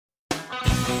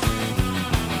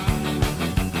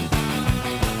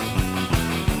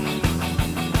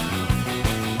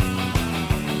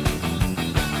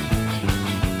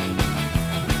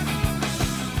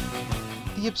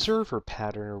observer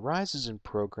pattern arises in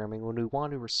programming when we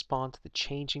want to respond to the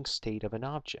changing state of an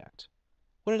object.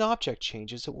 When an object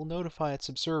changes, it will notify its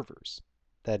observers,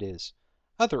 that is,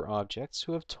 other objects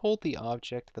who have told the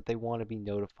object that they want to be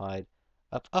notified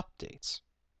of updates,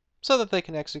 so that they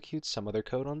can execute some other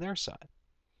code on their side.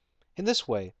 In this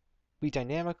way, we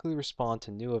dynamically respond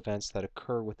to new events that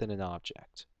occur within an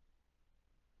object.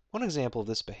 One example of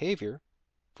this behavior,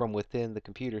 from within the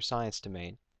computer science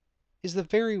domain, is the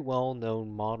very well-known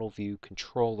model view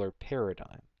controller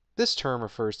paradigm. This term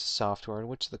refers to software in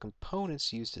which the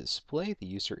components used to display the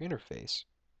user interface,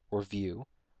 or view,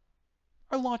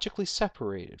 are logically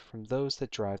separated from those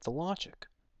that drive the logic.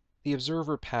 The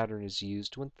observer pattern is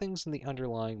used when things in the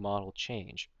underlying model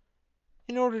change,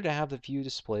 in order to have the view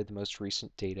display the most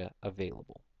recent data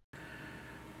available.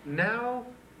 Now,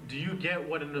 do you get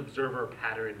what an observer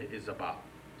pattern is about,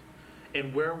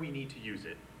 and where we need to use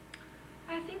it?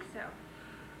 I think so.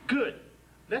 Good.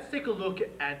 Let's take a look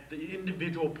at the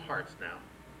individual parts now.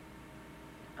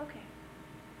 Okay.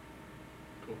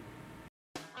 Cool.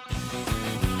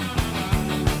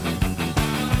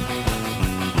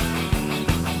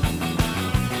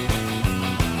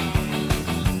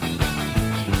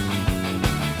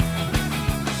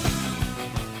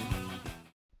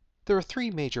 There are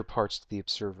three major parts to the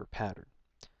observer pattern.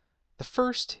 The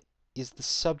first is the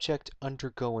subject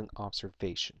undergoing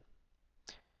observation.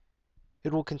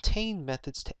 It will contain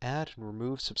methods to add and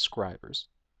remove subscribers,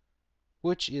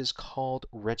 which is called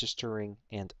registering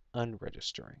and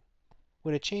unregistering.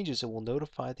 When it changes, it will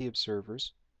notify the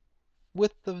observers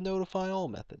with the notify all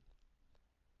method.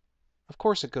 Of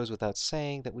course, it goes without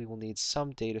saying that we will need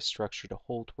some data structure to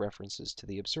hold references to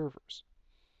the observers.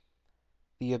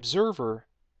 The observer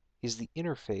is the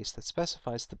interface that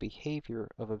specifies the behavior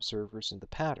of observers in the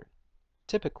pattern.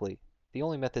 Typically, the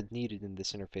only method needed in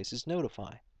this interface is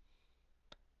notify.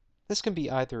 This can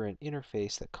be either an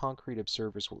interface that concrete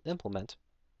observers will implement,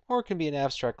 or it can be an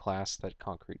abstract class that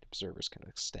concrete observers can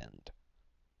extend.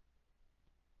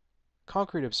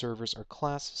 Concrete observers are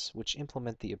classes which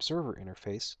implement the observer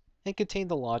interface and contain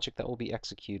the logic that will be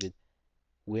executed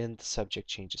when the subject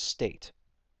changes state.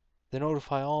 The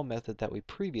notify all method that we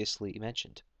previously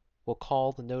mentioned will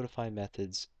call the notify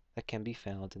methods that can be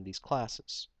found in these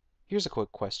classes. Here's a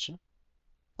quick question.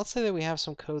 Let's say that we have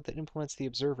some code that implements the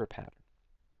observer pattern.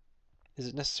 Is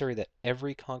it necessary that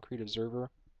every concrete observer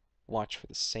watch for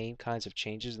the same kinds of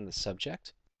changes in the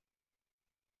subject?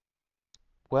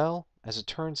 Well, as it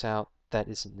turns out, that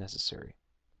isn't necessary.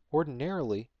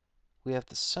 Ordinarily, we have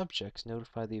the subjects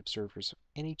notify the observers of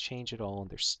any change at all in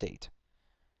their state,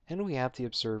 and we have the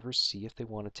observers see if they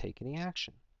want to take any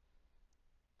action.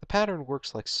 The pattern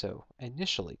works like so.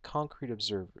 Initially, concrete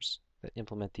observers that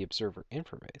implement the observer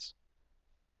interface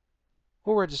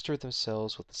will register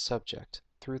themselves with the subject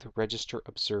through the register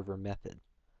observer method.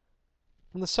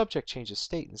 When the subject changes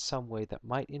state in some way that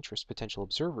might interest potential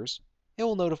observers, it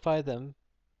will notify them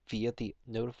via the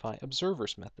notify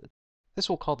observers method. This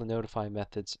will call the notify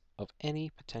methods of any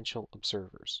potential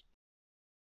observers.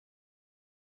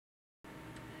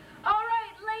 All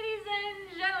right, ladies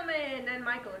and gentlemen, and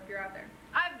Michael, if you're out there,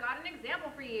 I've got an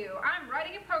example for you. I'm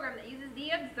writing a program that uses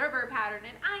the observer pattern,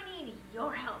 and I need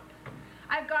your help.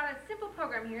 I've got a simple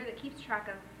program here that keeps track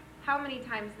of how many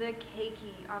times the K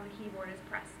key on the keyboard is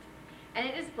pressed. And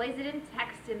it displays it in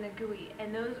text in the GUI,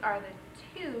 and those are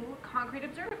the two concrete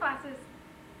observer classes.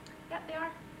 Yep, they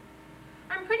are.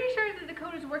 I'm pretty sure that the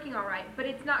code is working all right, but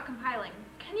it's not compiling.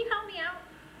 Can you help me out?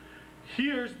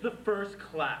 Here's the first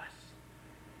class.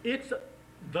 It's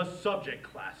the subject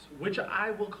class, which I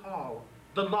will call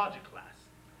the logic class.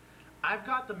 I've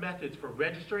got the methods for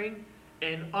registering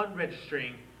and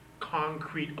unregistering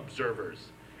concrete observers.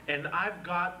 And I've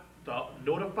got the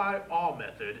notify all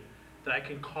method that I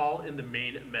can call in the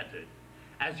main method.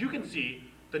 As you can see,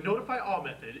 the notify all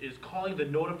method is calling the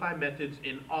notify methods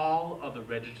in all of the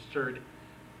registered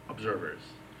observers.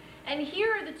 And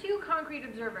here are the two concrete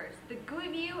observers, the GUI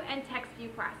view and text view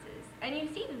classes. And you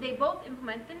see that they both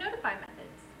implement the notify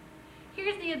methods.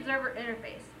 Here's the observer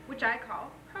interface, which I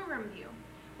call program view,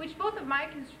 which both of my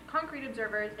concrete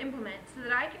observers implement so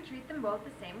that I can treat them both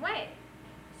the same way.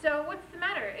 So what's the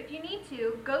matter? If you need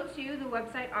to, go to the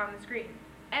website on the screen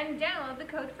and download the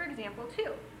code for example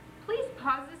 2. Please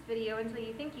pause this video until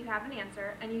you think you have an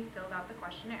answer and you've filled out the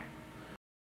questionnaire.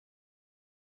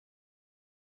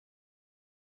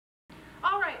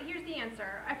 Alright, here's the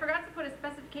answer. I forgot to put a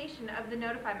specification of the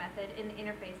notify method in the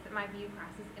interface that my view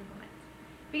classes implement.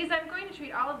 Because I'm going to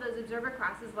treat all of those observer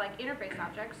classes like interface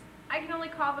objects, I can only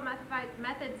call the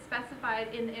method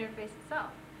specified in the interface itself.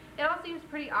 It all seems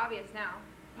pretty obvious now.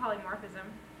 Polymorphism.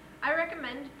 I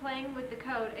recommend playing with the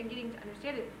code and getting to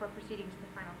understand it before proceeding to the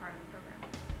final part of the program.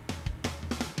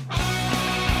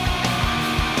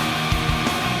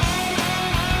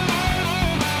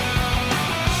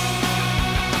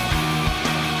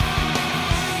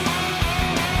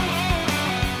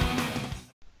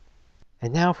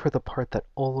 And now for the part that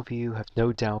all of you have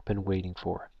no doubt been waiting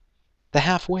for. The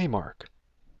halfway mark.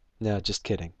 No, just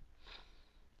kidding.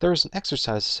 There is an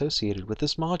exercise associated with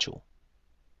this module.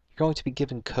 You're going to be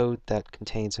given code that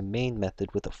contains a main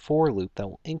method with a for loop that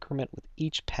will increment with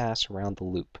each pass around the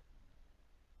loop.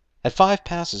 At 5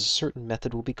 passes, a certain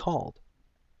method will be called.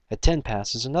 At 10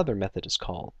 passes, another method is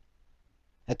called.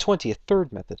 At 20, a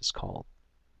third method is called.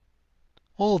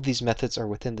 All of these methods are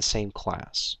within the same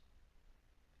class.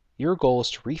 Your goal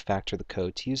is to refactor the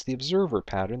code to use the observer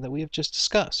pattern that we have just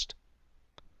discussed.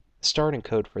 The starting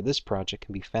code for this project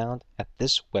can be found at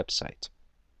this website.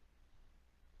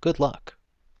 Good luck!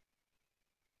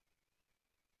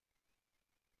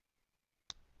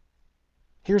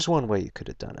 Here's one way you could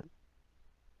have done it.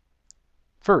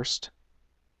 First,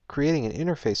 creating an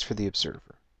interface for the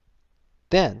observer.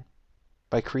 Then,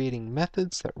 by creating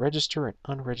methods that register and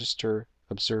unregister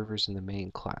observers in the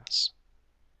main class.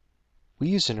 We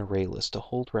use an array list to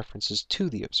hold references to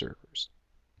the observers.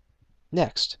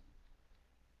 Next,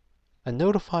 a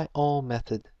notify all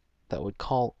method that would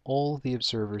call all the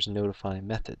observers notify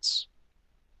methods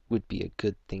would be a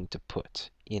good thing to put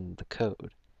in the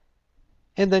code.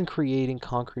 And then creating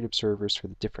concrete observers for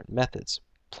the different methods,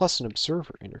 plus an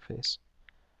observer interface,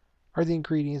 are the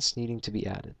ingredients needing to be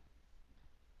added.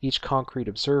 Each concrete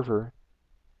observer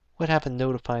would have a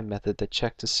notify method that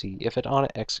checked to see if it ought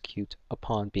to execute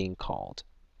upon being called.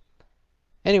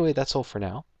 Anyway, that's all for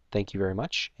now. Thank you very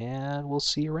much, and we'll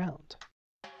see you around.